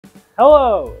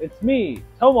Hello, it's me,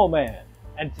 Tomoman,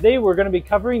 and today we're going to be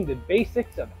covering the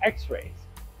basics of X-rays,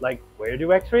 like where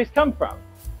do X-rays come from,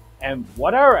 and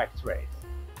what are X-rays,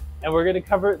 and we're going to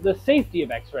cover the safety of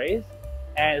X-rays,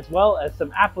 as well as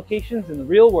some applications in the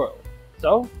real world.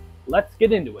 So, let's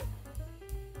get into it.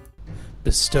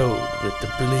 Bestowed with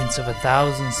the brilliance of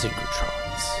 1,000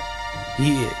 synchrotrons,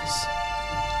 he is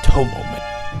Tomoman.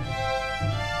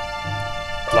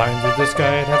 Flying through the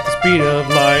sky at half the speed of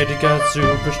light, he got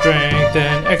super strength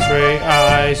and X-ray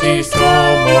eyes. He's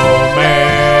Tomoman.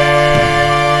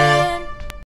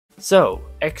 So,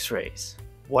 X-rays.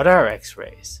 What are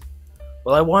X-rays?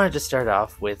 Well, I wanted to start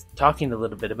off with talking a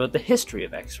little bit about the history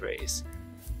of X-rays.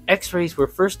 X-rays were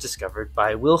first discovered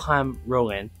by Wilhelm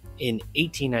Röntgen in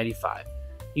 1895.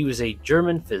 He was a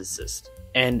German physicist,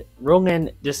 and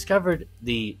Röntgen discovered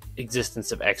the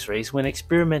existence of X-rays when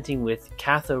experimenting with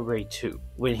cathode ray tube,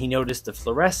 when he noticed the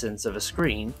fluorescence of a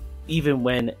screen even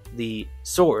when the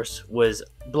source was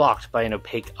blocked by an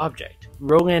opaque object.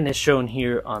 Röntgen is shown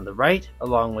here on the right,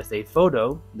 along with a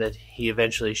photo that he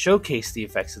eventually showcased the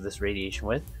effects of this radiation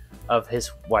with, of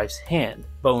his wife's hand,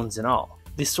 bones and all.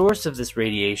 The source of this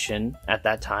radiation at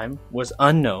that time was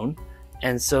unknown,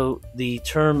 and so the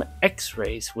term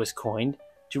X-rays was coined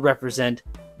to represent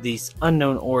these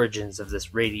unknown origins of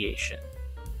this radiation.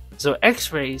 So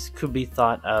X-rays could be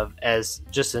thought of as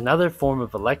just another form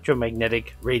of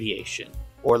electromagnetic radiation,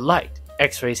 or light.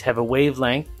 X-rays have a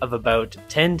wavelength of about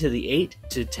 10 to the 8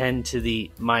 to 10 to the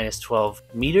minus 12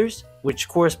 meters, which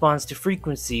corresponds to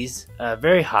frequencies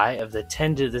very high of the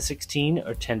 10 to the 16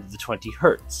 or 10 to the 20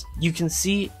 hertz. You can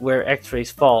see where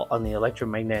X-rays fall on the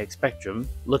electromagnetic spectrum,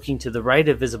 looking to the right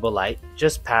of visible light,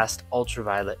 just past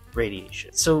ultraviolet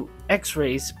radiation. So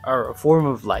X-rays are a form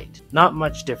of light, not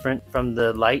much different from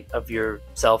the light of your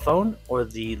cell phone or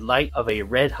the light of a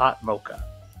red-hot mocha.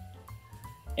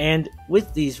 And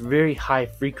with these very high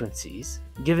frequencies,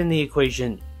 given the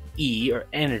equation E, or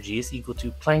energy, is equal to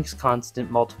Planck's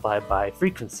constant multiplied by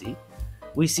frequency,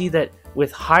 we see that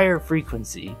with higher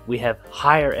frequency, we have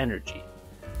higher energy.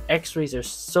 X-rays are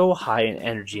so high in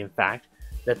energy, in fact,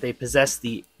 that they possess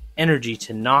the energy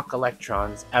to knock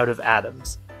electrons out of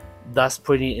atoms, thus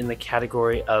putting it in the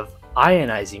category of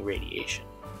ionizing radiation.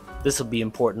 This will be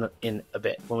important in a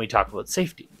bit when we talk about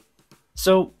safety.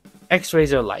 So,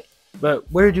 X-rays are light.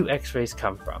 But where do X-rays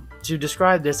come from? To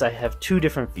describe this, I have two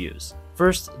different views.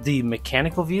 First, the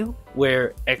mechanical view,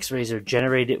 where X-rays are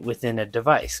generated within a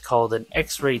device called an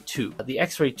X-ray tube. The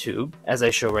X-ray tube, as I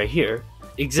show right here,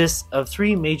 exists of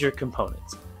three major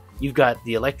components. You've got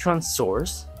the electron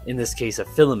source, in this case a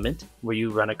filament, where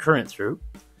you run a current through.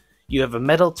 You have a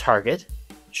metal target,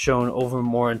 shown over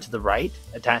more and to the right,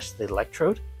 attached to the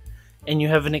electrode. And you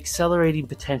have an accelerating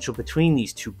potential between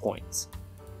these 2 points.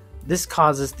 This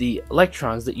causes the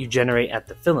electrons that you generate at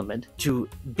the filament to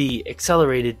be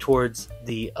accelerated towards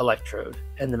the electrode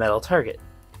and the metal target.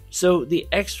 So the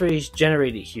X-rays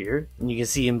generated here, and you can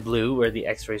see in blue where the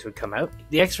X-rays would come out,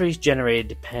 the X-rays generated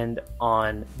depend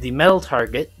on the metal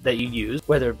target that you use,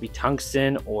 whether it be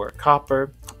tungsten or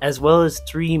copper, as well as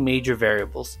three major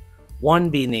variables.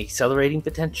 One being the accelerating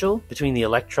potential between the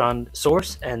electron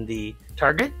source and the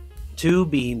target, two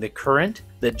being the current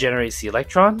that generates the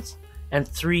electrons, and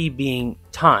three being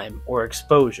time or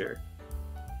exposure.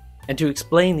 And to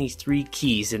explain these three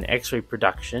keys in X-ray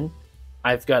production,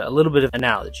 I've got a little bit of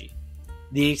analogy.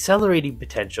 The accelerating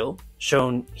potential,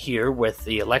 shown here with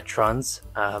the electrons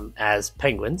as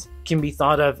penguins, can be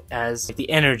thought of as the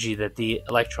energy that the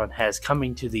electron has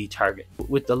coming to the target.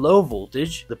 With the low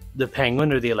voltage, the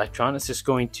penguin or the electron is just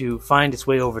going to find its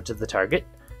way over to the target,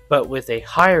 but with a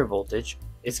higher voltage,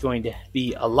 it's going to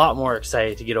be a lot more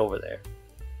excited to get over there.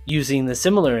 Using the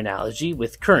similar analogy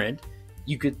with current,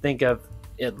 you could think of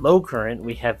at low current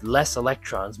we have less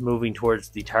electrons moving towards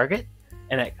the target,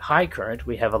 and at high current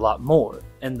we have a lot more,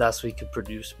 and thus we could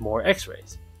produce more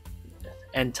X-rays.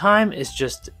 And time is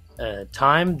just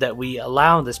time that we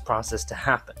allow this process to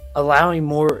happen. Allowing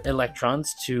more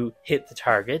electrons to hit the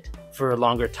target for a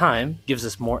longer time gives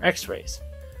us more X-rays.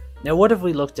 Now what if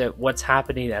we looked at what's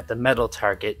happening at the metal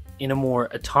target in a more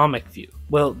atomic view?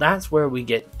 Well, that's where we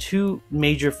get two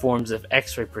major forms of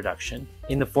X-ray production,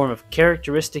 in the form of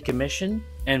characteristic emission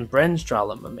and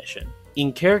Bremsstrahlung emission.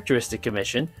 In characteristic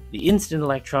emission, the incident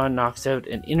electron knocks out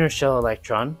an inner shell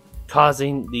electron,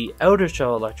 causing the outer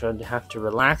shell electron to have to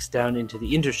relax down into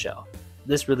the intershell.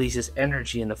 This releases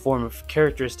energy in the form of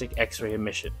characteristic X-ray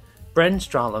emission.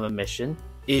 Bremsstrahlung emission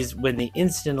is when the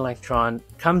incident electron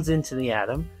comes into the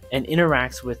atom and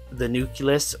interacts with the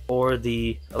nucleus or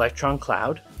the electron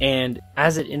cloud, and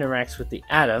as it interacts with the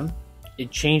atom, it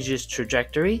changes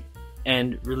trajectory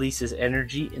and releases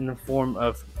energy in the form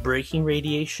of breaking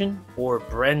radiation or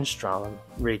brennström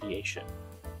radiation.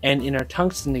 And in our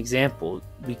tungsten example,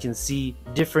 we can see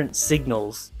different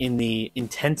signals in the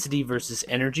intensity versus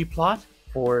energy plot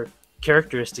for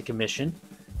characteristic emission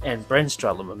and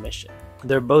brennström emission.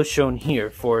 They're both shown here.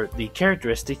 For the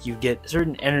characteristic, you get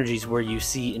certain energies where you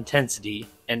see intensity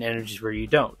and energies where you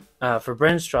don't. For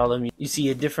brennström, you see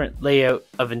a different layout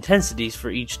of intensities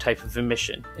for each type of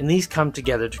emission, and these come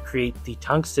together to create the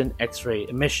tungsten X-ray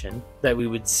emission that we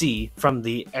would see from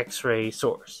the X-ray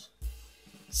source.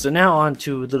 So now on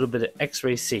to a little bit of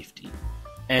X-ray safety.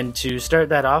 And to start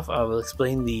that off, I will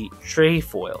explain the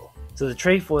trefoil. So the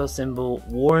trefoil symbol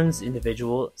warns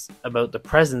individuals about the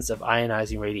presence of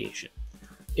ionizing radiation.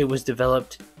 It was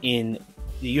developed in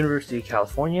the University of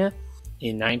California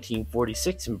in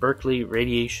 1946 in Berkeley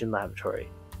Radiation Laboratory.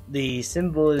 The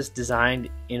symbol is designed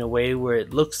in a way where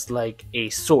it looks like a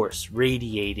source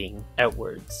radiating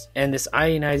outwards. And this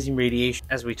ionizing radiation,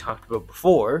 as we talked about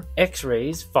before,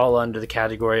 X-rays fall under the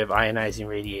category of ionizing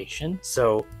radiation,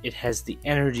 so it has the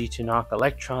energy to knock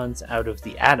electrons out of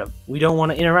the atom. We don't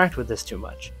want to interact with this too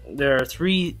much. There are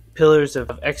three pillars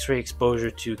of X-ray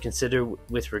exposure to consider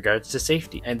with regards to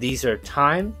safety, and these are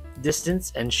time,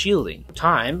 distance, and shielding.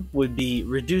 Time would be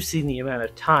reducing the amount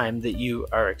of time that you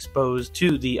are exposed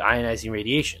to the ionizing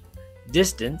radiation.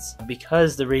 Distance,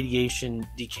 because the radiation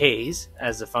decays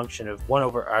as a function of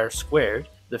 1/r²,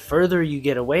 the further you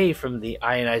get away from the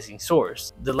ionizing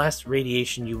source, the less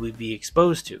radiation you would be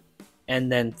exposed to. And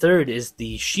then third is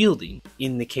the shielding.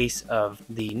 In the case of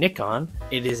the Nikon,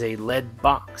 it is a lead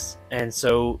box, and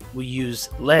so we use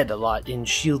lead a lot in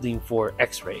shielding for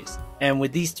X-rays. And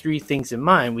with these three things in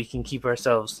mind, we can keep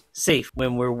ourselves safe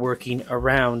when we're working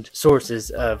around sources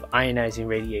of ionizing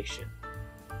radiation.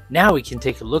 Now we can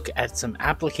take a look at some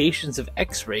applications of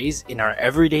X-rays in our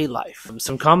everyday life.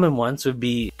 Some common ones would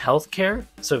be healthcare.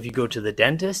 So if you go to the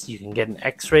dentist, you can get an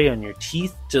X-ray on your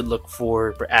teeth to look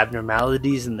for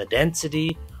abnormalities in the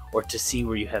density or to see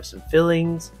where you have some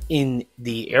fillings. In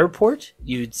the airport,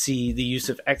 you'd see the use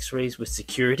of X-rays with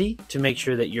security to make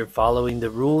sure that you're following the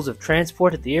rules of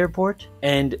transport at the airport.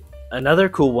 And another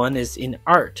cool one is in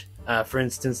art. For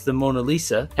instance, the Mona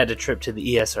Lisa had a trip to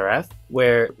the ESRF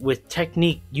where, with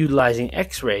technique utilizing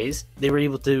X-rays, they were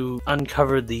able to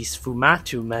uncover the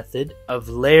sfumato method of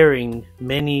layering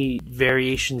many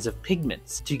variations of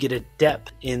pigments to get a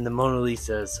depth in the Mona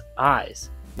Lisa's eyes.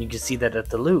 You can see that at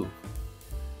the Louvre.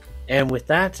 And with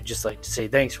that, I'd just like to say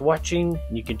thanks for watching.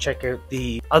 You can check out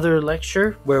the other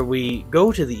lecture where we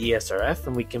go to the ESRF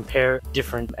and we compare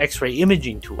different X-ray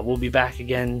imaging tools. We'll be back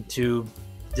again to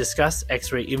discuss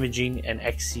X-ray imaging and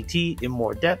XCT in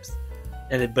more depth,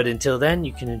 but until then,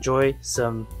 you can enjoy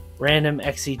some random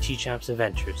XCT Chaps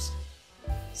adventures.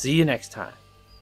 See you next time.